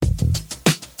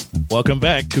Welcome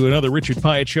back to another Richard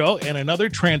Pyatt Show and another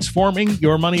Transforming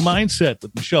Your Money Mindset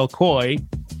with Michelle Coy,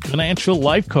 financial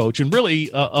life coach, and really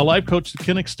a life coach that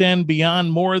can extend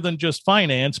beyond more than just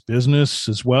finance, business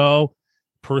as well,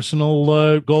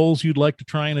 personal goals you'd like to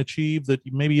try and achieve that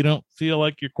maybe you don't feel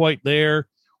like you're quite there,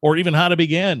 or even how to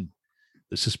begin.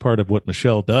 This is part of what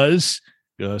Michelle does.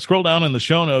 Scroll down in the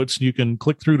show notes. You can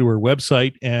click through to her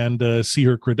website and see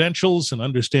her credentials and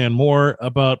understand more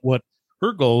about what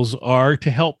her goals are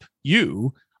to help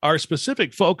you. Our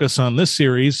specific focus on this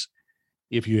series,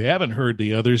 if you haven't heard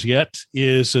the others yet,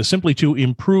 is simply to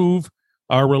improve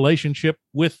our relationship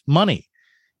with money.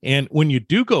 And when you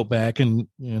do go back and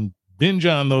binge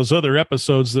on those other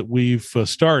episodes that we've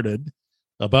started,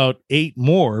 about 8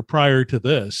 more prior to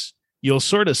this, you'll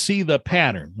sort of see the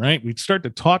pattern, right? We'd start to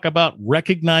talk about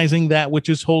recognizing that which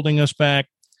is holding us back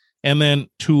and then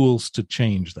tools to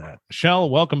change that. Michelle,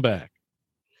 welcome back.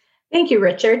 Thank you,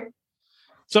 Richard.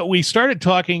 So we started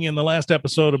talking in the last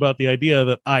episode about the idea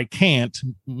that I can't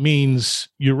means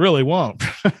you really won't.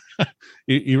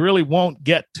 You really won't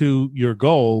get to your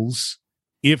goals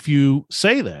if you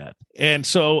say that. And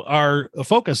so our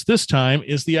focus this time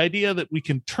is the idea that we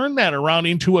can turn that around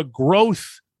into a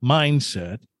growth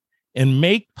mindset and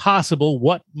make possible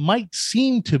what might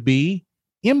seem to be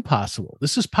impossible.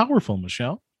 This is powerful,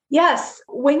 Michelle. Yes.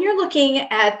 When you're looking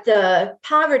at the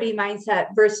poverty mindset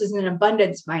versus an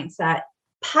abundance mindset,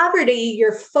 poverty,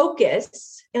 your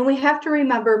focus, and we have to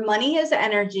remember money is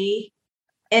energy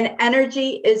and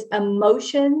energy is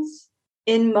emotions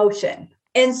in motion.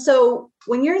 And so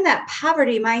when you're in that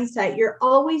poverty mindset, you're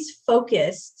always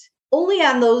focused only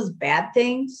on those bad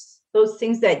things, those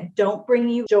things that don't bring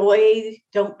you joy,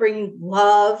 don't bring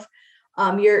love.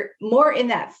 You're more in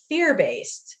that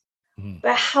fear-based.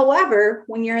 But however,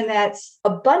 when you're in that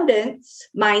abundance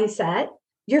mindset,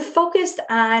 you're focused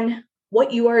on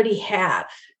what you already have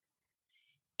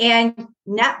and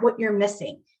not what you're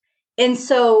missing. And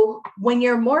so when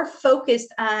you're more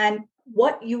focused on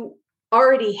what you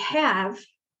already have,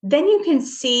 then you can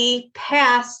see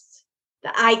past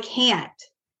the I can't,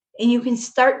 and you can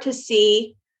start to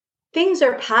see things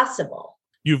are possible.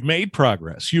 You've made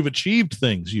progress. You've achieved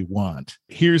things you want.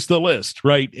 Here's the list,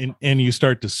 right? And you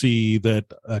start to see that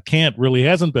can't really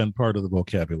hasn't been part of the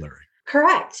vocabulary.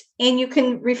 Correct. And you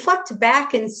can reflect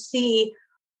back and see,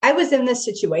 I was in this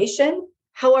situation.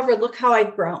 However, look how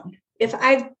I've grown. If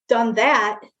I've done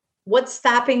that, what's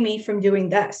stopping me from doing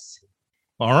this?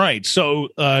 All right. So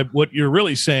what you're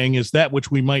really saying is that which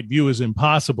we might view as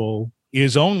impossible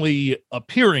is only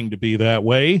appearing to be that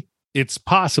way. It's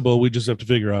possible. We just have to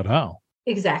figure out how.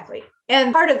 Exactly.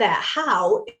 And part of that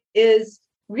how is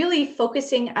really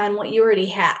focusing on what you already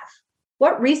have.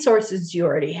 What resources do you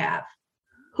already have?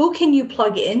 Who can you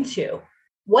plug into?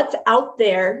 What's out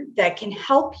there that can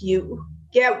help you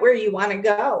get where you want to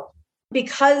go?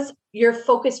 Because you're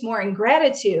focused more in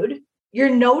gratitude, you're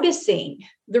noticing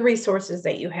the resources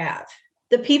that you have,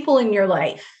 the people in your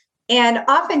life. And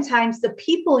oftentimes the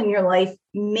people in your life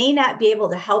may not be able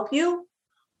to help you,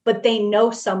 but they know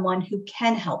someone who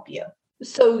can help you.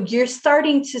 So you're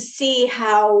starting to see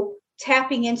how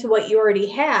tapping into what you already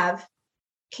have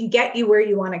can get you where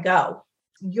you want to go.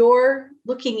 You're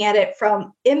looking at it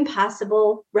from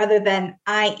impossible rather than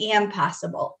I am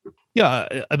possible. Yeah,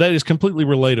 that is completely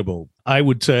relatable. I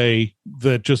would say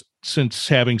that just since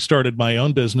having started my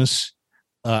own business,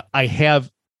 I have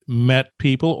met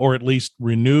people, or at least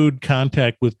renewed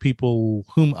contact with people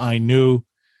whom I knew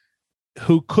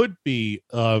who could be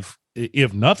of,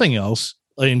 if nothing else,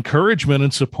 encouragement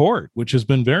and support, which has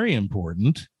been very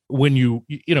important when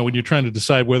when you're trying to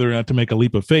decide whether or not to make a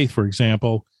leap of faith. For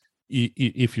example,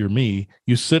 if you're me,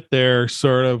 you sit there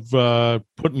sort of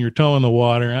putting your toe in the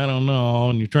water. I don't know.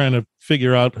 And you're trying to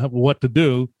figure out what to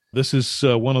do. This is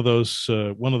one of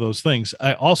those things.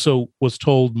 I also was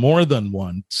told more than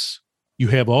once, you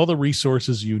have all the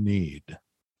resources you need.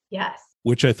 Yes.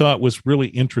 Which I thought was really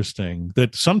interesting,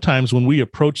 that sometimes when we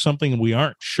approach something and we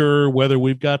aren't sure whether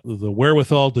we've got the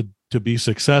wherewithal to be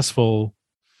successful,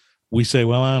 we say,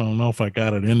 well, I don't know if I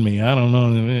got it in me. I don't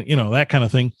know, that kind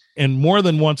of thing. And more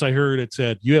than once I heard it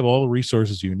said, you have all the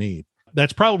resources you need.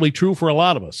 That's probably true for a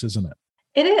lot of us, isn't it?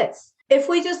 It is. If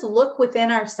we just look within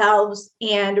ourselves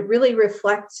and really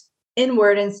reflect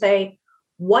inward and say,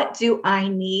 what do I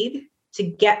need to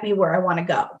get me where I want to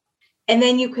go? And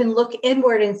then you can look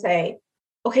inward and say,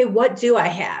 okay, what do I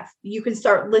have? You can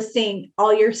start listing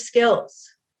all your skills.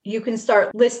 You can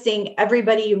start listing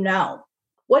everybody you know.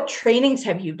 What trainings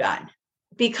have you done?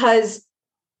 Because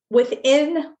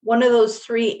within one of those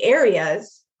 3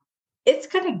 areas, it's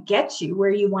going to get you where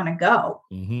you want to go.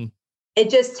 Mm-hmm. It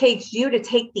just takes you to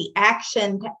take the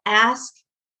action to ask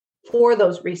for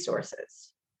those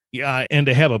resources. Yeah, and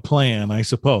to have a plan, I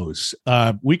suppose.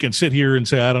 We can sit here and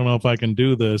say, I don't know if I can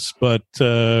do this, but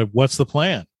what's the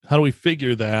plan? How do we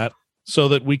figure that so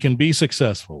that we can be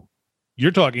successful?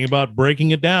 You're talking about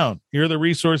breaking it down. Here are the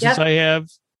resources I have.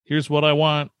 Here's what I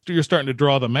want. You're starting to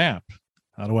draw the map.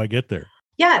 How do I get there?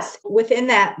 Yes. Within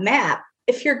that map,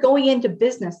 if you're going into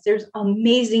business, there's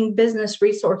amazing business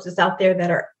resources out there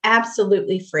that are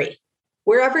absolutely free.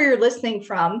 Wherever you're listening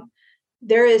from,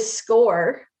 there is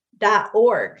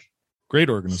SCORE.org. Great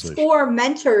organization. SCORE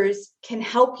mentors can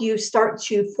help you start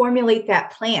to formulate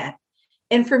that plan.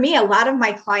 And for me, a lot of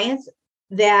my clients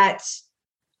that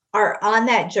are on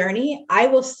that journey, I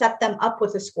will set them up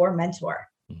with a SCORE mentor.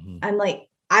 Mm-hmm. I'm like,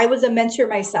 I was a mentor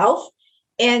myself.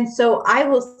 And so I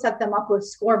will set them up with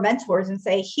SCORE mentors and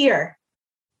say, here,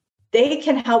 they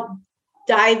can help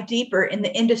dive deeper in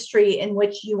the industry in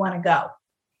which you want to go.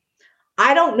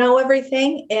 I don't know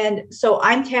everything. And so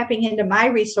I'm tapping into my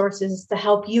resources to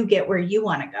help you get where you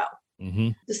want to go. Mm-hmm.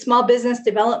 The Small Business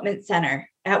Development Center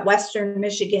at Western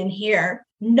Michigan here,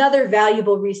 another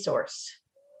valuable resource.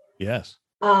 Yes.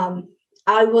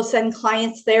 I will send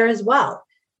clients there as well,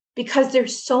 because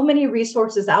there's so many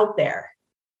resources out there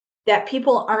that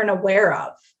people aren't aware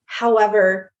of.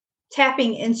 However,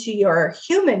 tapping into your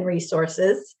human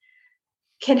resources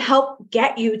can help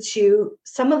get you to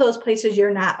some of those places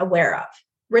you're not aware of.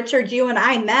 Richard, you and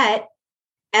I met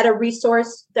at a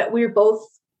resource that we both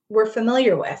were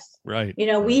familiar with. Right. You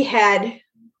know, we had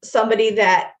somebody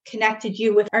that connected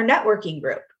you with our networking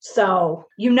group. So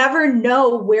you never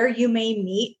know where you may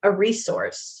meet a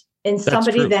resource in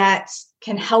somebody that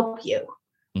can help you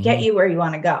get you where you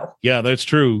want to go. Yeah, that's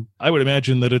true. I would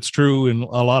imagine that it's true in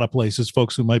a lot of places.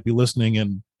 Folks who might be listening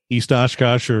in East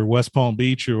Oshkosh or West Palm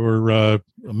Beach or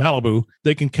Malibu,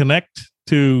 they can connect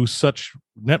to such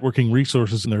networking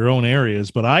resources in their own areas.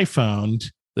 But I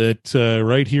found that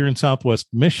right here in Southwest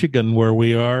Michigan, where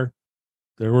we are,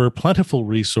 there were plentiful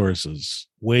resources,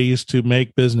 ways to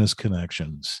make business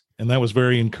connections. And that was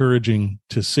very encouraging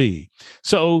to see.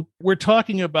 So we're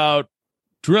talking about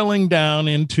drilling down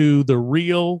into the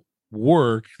real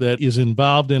work that is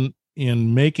involved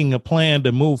in making a plan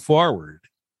to move forward,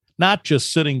 not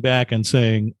just sitting back and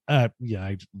saying,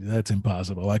 that's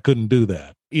impossible. I couldn't do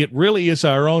that. It really is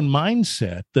our own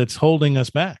mindset that's holding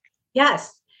us back.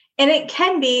 Yes. And it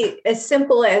can be as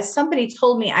simple as somebody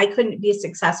told me I couldn't be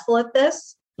successful at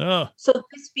this. Oh. So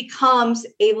this becomes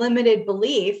a limited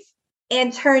belief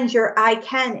and turns your I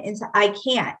can into I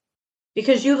can't.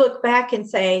 Because you look back and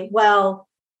say, well,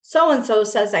 so-and-so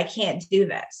says I can't do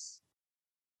this.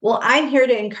 Well, I'm here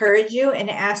to encourage you and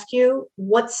ask you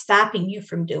what's stopping you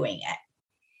from doing it.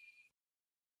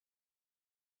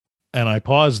 And I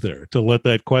pause there to let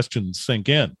that question sink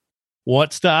in.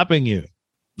 What's stopping you?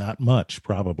 Not much,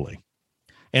 probably.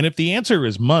 And if the answer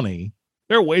is money,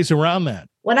 there are ways around that.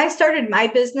 When I started my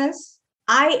business,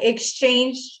 I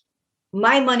exchanged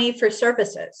my money for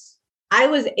services. I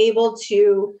was able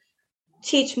to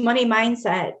teach money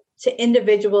mindset to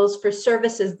individuals for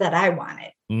services that I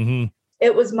wanted. Mm-hmm.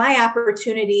 It was my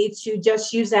opportunity to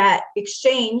just use that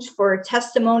exchange for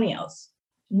testimonials.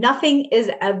 Nothing is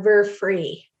ever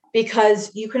free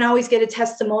because you can always get a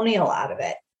testimonial out of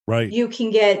it. Right. You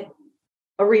can get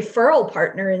a referral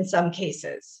partner in some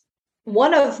cases.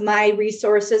 One of my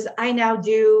resources I now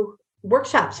do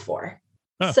workshops for.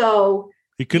 Huh. So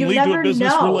it can lead to a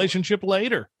business relationship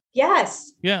later.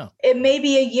 Yes. Yeah. It may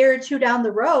be a year or two down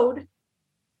the road.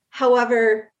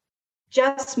 However,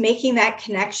 just making that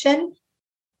connection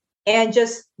and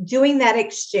just doing that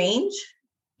exchange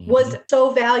was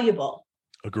so valuable.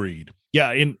 Agreed.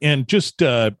 Yeah. And just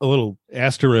a little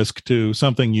asterisk to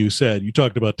something you said. You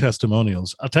talked about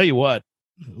testimonials. I'll tell you what,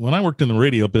 when I worked in the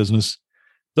radio business,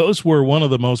 those were one of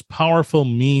the most powerful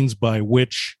means by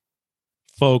which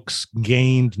folks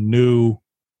gained new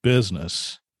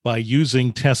business, by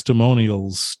using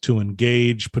testimonials to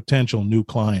engage potential new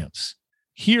clients.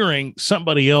 Hearing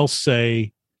somebody else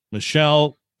say,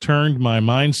 Michelle turned my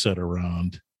mindset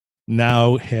around,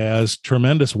 now has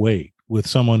tremendous weight with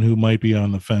someone who might be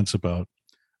on the fence about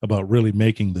really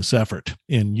making this effort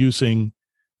in using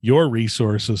your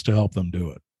resources to help them do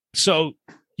it. So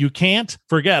you can't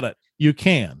forget it. You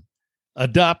can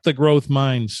adopt the growth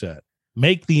mindset,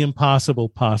 make the impossible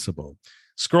possible.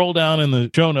 Scroll down in the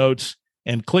show notes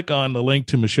and click on the link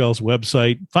to Michelle's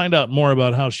website. Find out more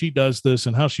about how she does this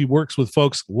and how she works with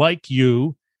folks like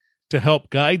you to help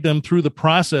guide them through the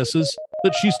processes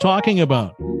that she's talking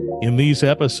about in these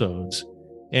episodes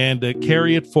and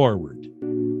carry it forward.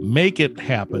 Make it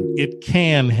happen. It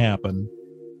can happen.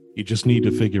 You just need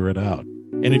to figure it out.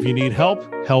 And if you need help,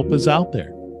 help is out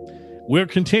there. We're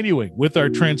continuing with our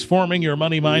Transforming Your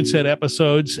Money Mindset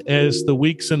episodes as the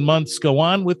weeks and months go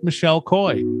on with Michelle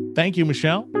Coy. Thank you,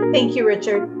 Michelle. Thank you,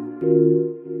 Richard.